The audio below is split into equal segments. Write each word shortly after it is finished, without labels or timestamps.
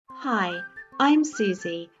Hi, I'm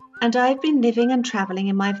Susie, and I've been living and travelling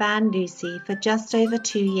in my van Lucy for just over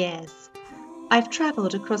 2 years. I've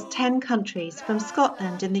travelled across 10 countries from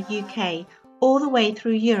Scotland in the UK all the way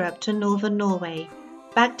through Europe to northern Norway,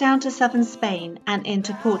 back down to southern Spain and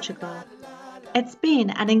into Portugal. It's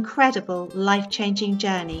been an incredible, life-changing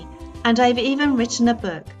journey, and I've even written a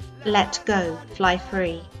book, Let Go, Fly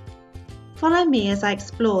Free. Follow me as I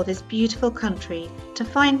explore this beautiful country to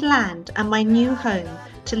find land and my new home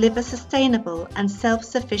to live a sustainable and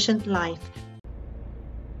self-sufficient life.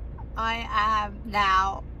 I am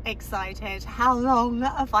now excited. How long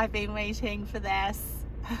have I been waiting for this?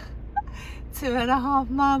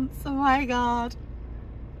 2.5 months, oh my god.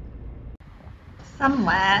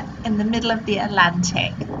 Somewhere in the middle of the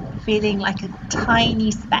Atlantic, feeling like a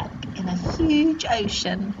tiny speck in a huge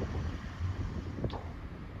ocean.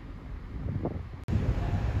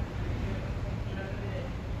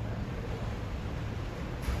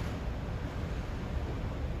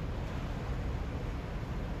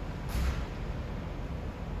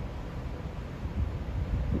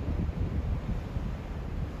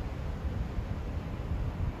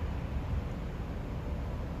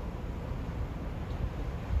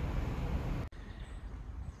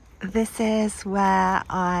 This is where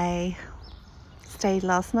I stayed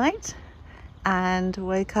last night and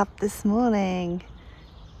woke up this morning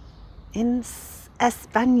in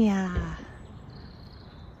España.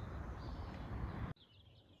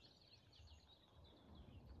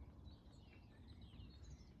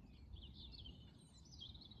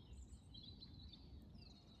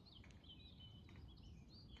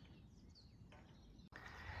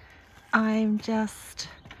 I'm just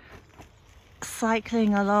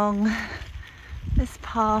cycling along this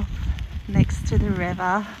path next to the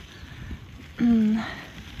river,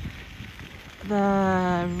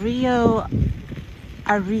 the Rio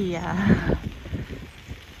Avia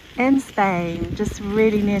in Spain, just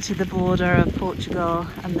really near to the border of Portugal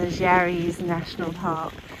and the Penada-Geres National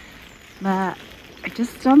Park. But I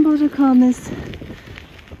just stumbled upon this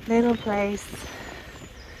little place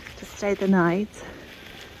to stay the night,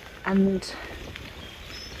 and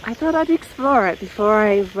I thought I'd explore it before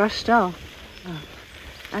I rushed off.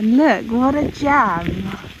 And look, what a gem!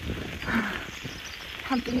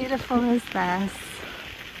 How beautiful is this?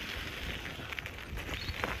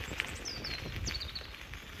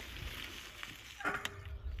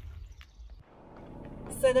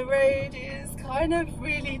 So the road is kind of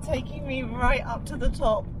really taking me right up to the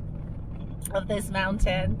top of this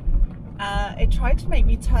mountain. It tried to make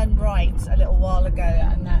me turn right a little while ago,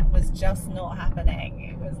 and that was just not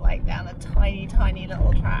happening. It was like down a tiny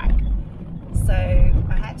little track. So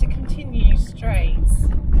I had to continue straight.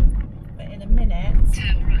 But in a minute,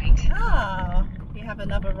 turn right. Ah, you have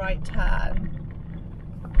another right turn.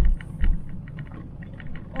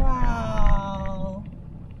 Wow,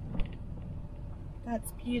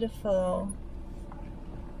 that's beautiful.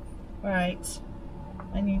 Right,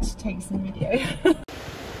 I need to take some video.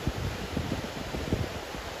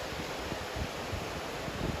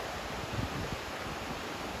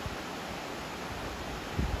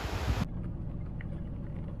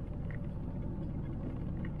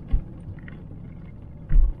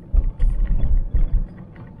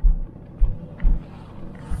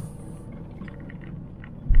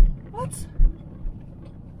 What?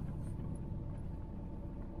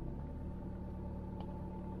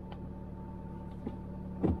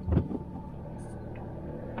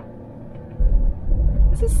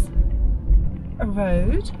 Is this a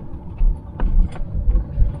road?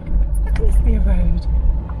 How can this be a road?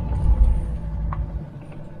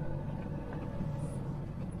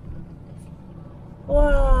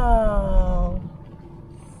 Wow.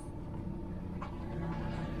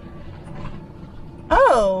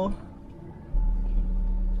 Oh.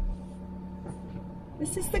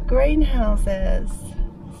 This is the greenhouses.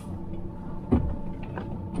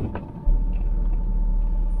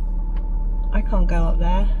 I can't go up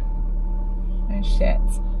there. Oh shit.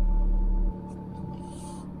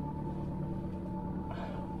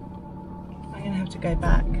 I'm gonna have to go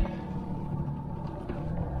back.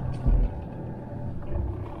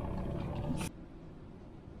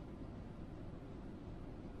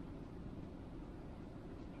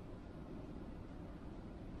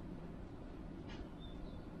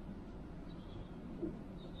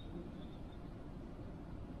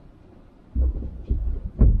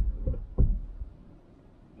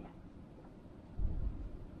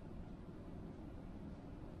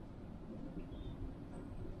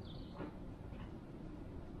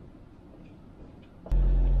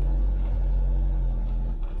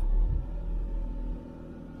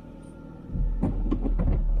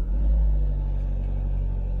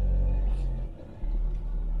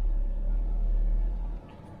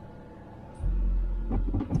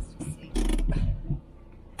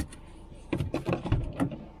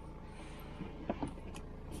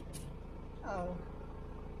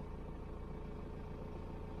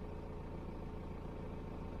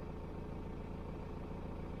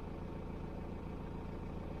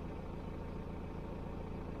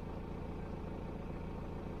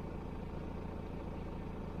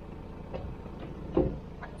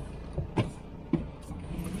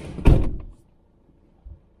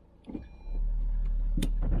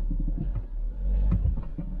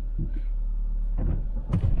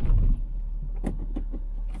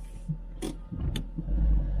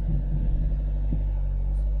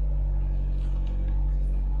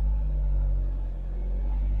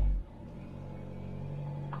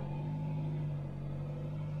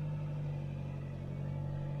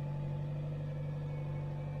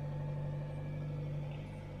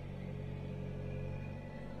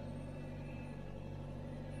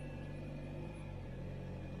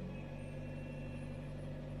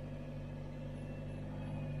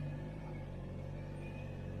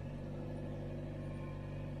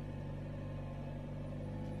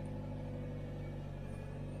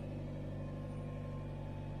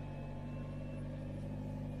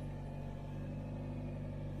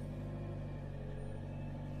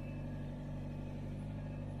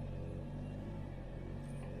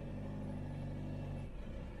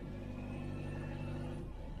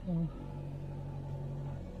 Oh.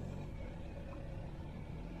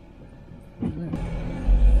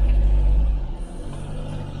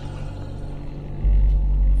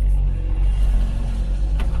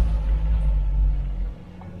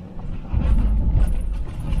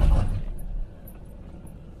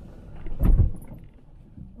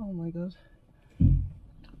 Oh my god.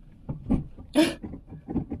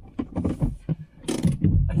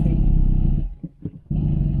 I think.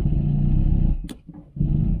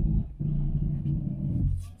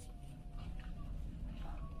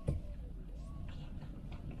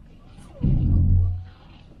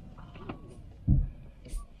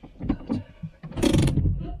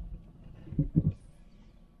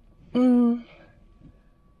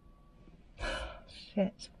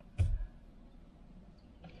 Shit.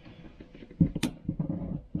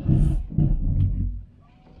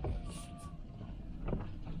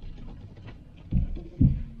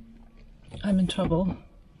 I'm in trouble.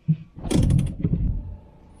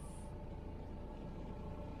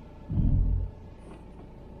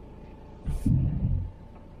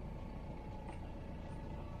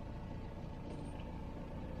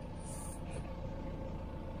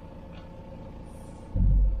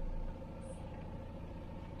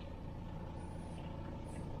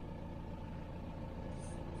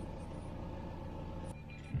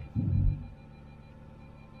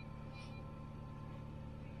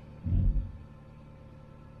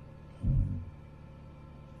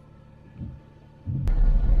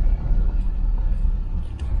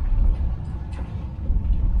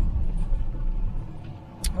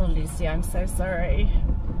 Oh, Lucy, I'm so sorry.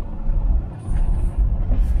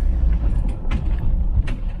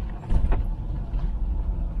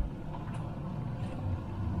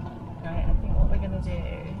 Right, I think what we're going to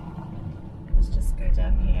do is just go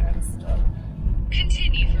down here and stop.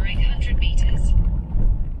 Continue for 800 meters.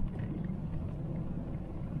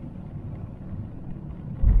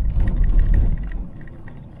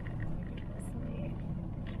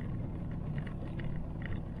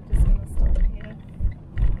 Just going to stop here.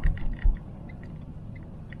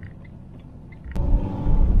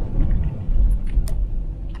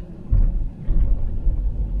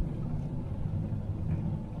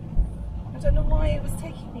 I don't know why it was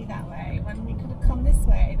taking me that way when we could have come this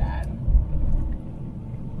way then.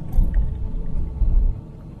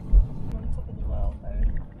 I'm on top of the world though.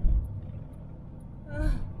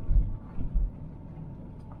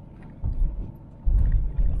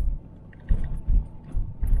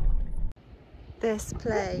 This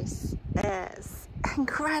place is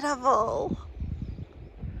incredible.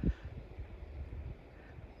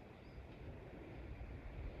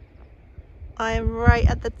 I am right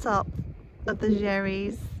at the top of the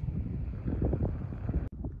Geres.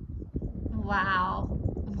 Wow,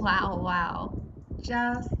 wow, wow.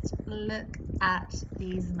 Just look at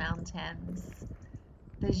these mountains.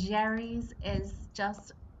 The Geres is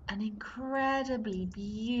just an incredibly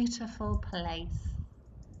beautiful place.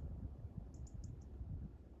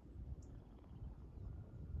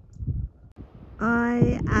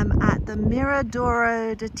 I am at the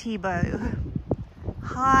Miradoro de Tibo,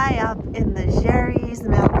 high up in the Geres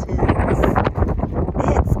Mountains.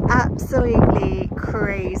 It's absolutely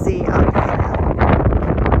crazy up here.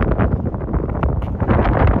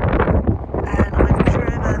 And I've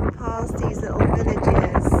driven past these little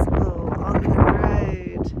villages on the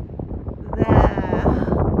road there.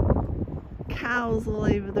 Cows all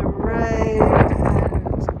over the road,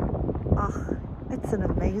 and it's an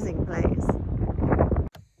amazing place.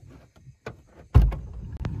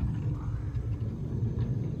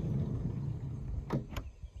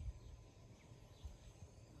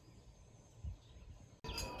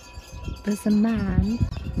 There's a man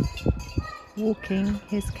walking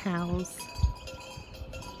his cows.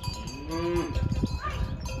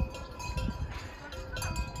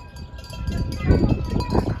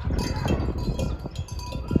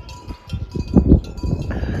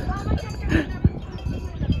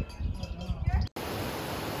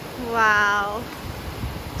 Wow,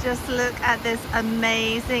 just look at this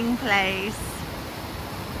amazing place.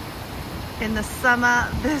 In the summer,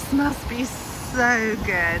 this must be so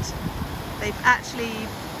good. They've actually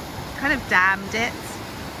kind of dammed it,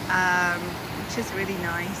 which is really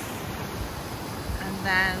nice. And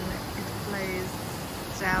then it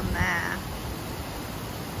flows down there.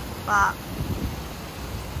 But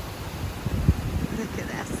look at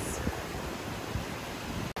this.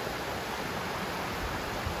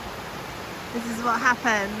 This is what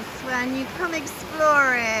happens when you come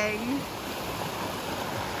exploring.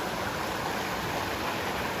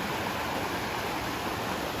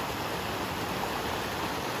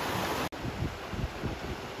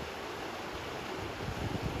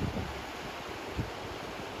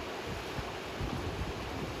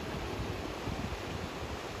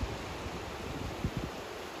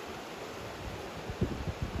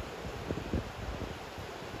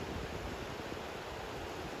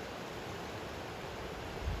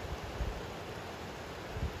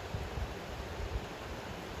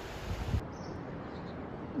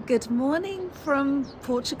 Good morning from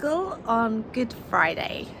Portugal on Good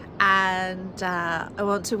Friday, and I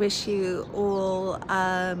want to wish you all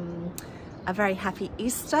a very happy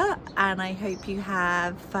Easter, and I hope you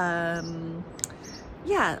have a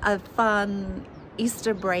fun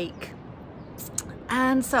Easter break.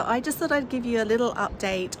 And so I just thought I'd give you a little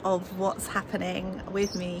update of what's happening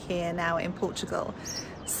with me here now in Portugal.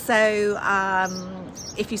 So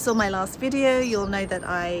if you saw my last video, you'll know that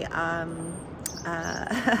I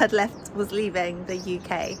was leaving the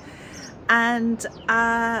UK, and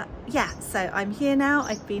so I'm here now.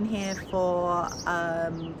 I've been here for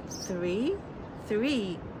 3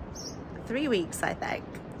 weeks, I think.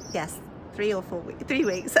 Yes, 3 or 4 weeks, 3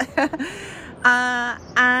 weeks.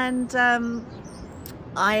 And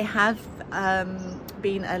I have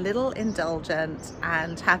been a little indulgent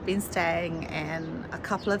and have been staying in a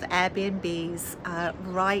couple of Airbnbs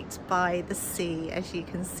right by the sea, as you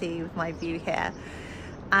can see with my view here,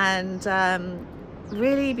 and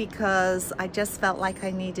really because I just felt like I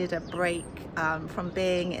needed a break from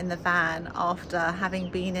being in the van after having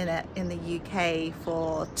been in it in the UK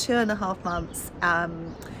for 2.5 months,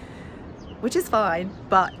 which is fine,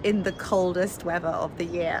 but in the coldest weather of the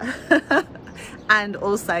year. And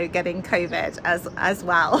also getting COVID as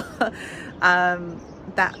well.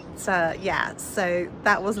 So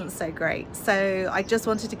that wasn't so great. So I just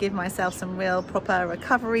wanted to give myself some real proper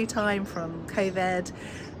recovery time from COVID,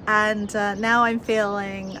 and now I'm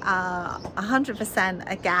feeling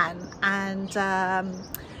 100% again. And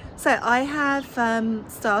so I have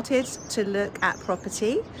started to look at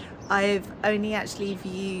property. I've only actually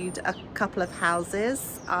viewed a couple of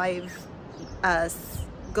houses. I've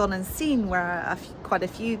gone and seen where quite a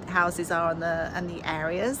few houses are in the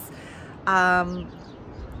areas,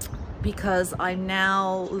 because I'm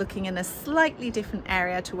now looking in a slightly different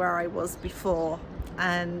area to where I was before,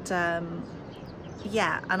 and I'm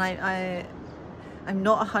not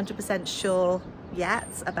 100% sure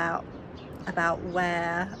yet about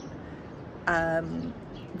where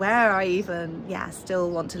I even still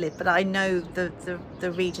want to live, but I know the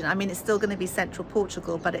region. I mean, it's still going to be central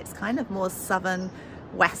Portugal, but it's kind of more southern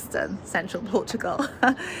western central Portugal.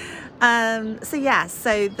 So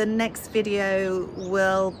the next video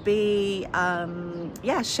will be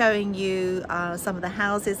showing you some of the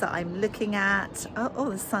houses that I'm looking at. Oh,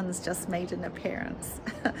 the sun's just made an appearance,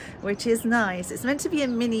 which is nice. It's meant to be a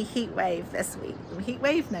mini heat wave this week. Heat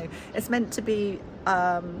wave? No, it's meant to be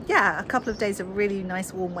a couple of days of really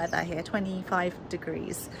nice warm weather here, 25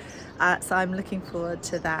 degrees. So I'm looking forward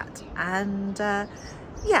to that. And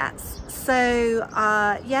yes, so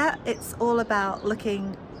it's all about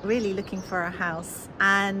really looking for a house.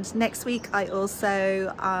 And next week I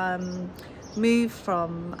also move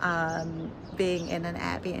from being in an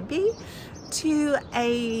Airbnb to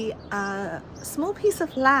a small piece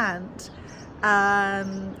of land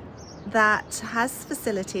that has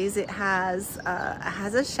facilities. It has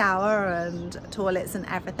a shower and toilets and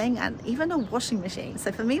everything, and even a washing machine.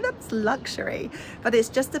 So for me, that's luxury. But it's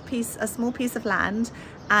just a small piece of land,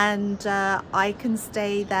 and I can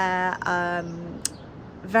stay there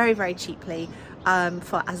very, very cheaply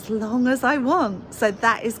for as long as I want. So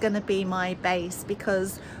that is going to be my base,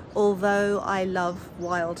 because although I love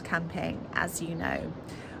wild camping, as you know,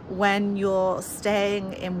 when you're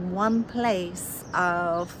staying in one place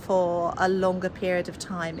for a longer period of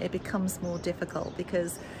time, it becomes more difficult,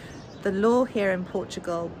 because the law here in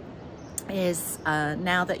Portugal is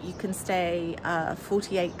now that you can stay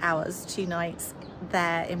 48 hours, 2 nights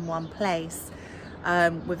there in one place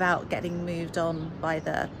without getting moved on by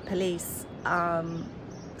the police.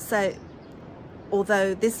 So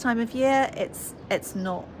although this time of year it's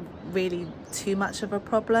not really too much of a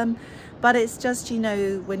problem, but it's just, you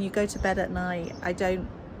know, when you go to bed at night, I don't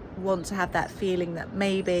want to have that feeling that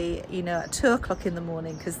maybe, you know, at 2 o'clock in the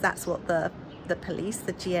morning, because that's what the police,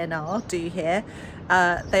 the GNR, do here.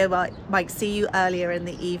 They might see you earlier in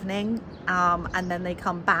the evening, and then they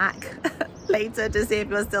come back later to see if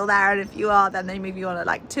you're still there, and if you are, then they move you on at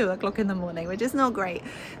like 2 o'clock in the morning, which is not great.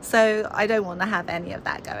 So I don't want to have any of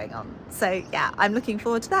that going on. So yeah, I'm looking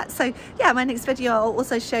forward to that. So yeah, my next video I'll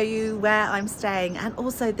also show you where I'm staying, and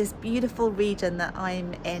also this beautiful region that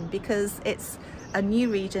I'm in, because it's a new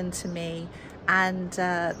region to me, and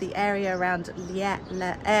the area around La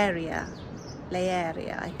Area,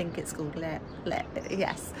 I think it's called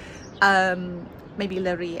yes, maybe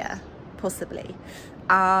Laria, possibly.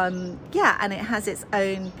 And it has its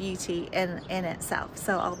own beauty in itself,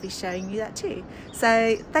 so I'll be showing you that too.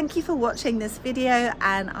 So thank you for watching this video,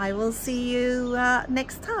 and I will see you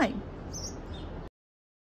next time.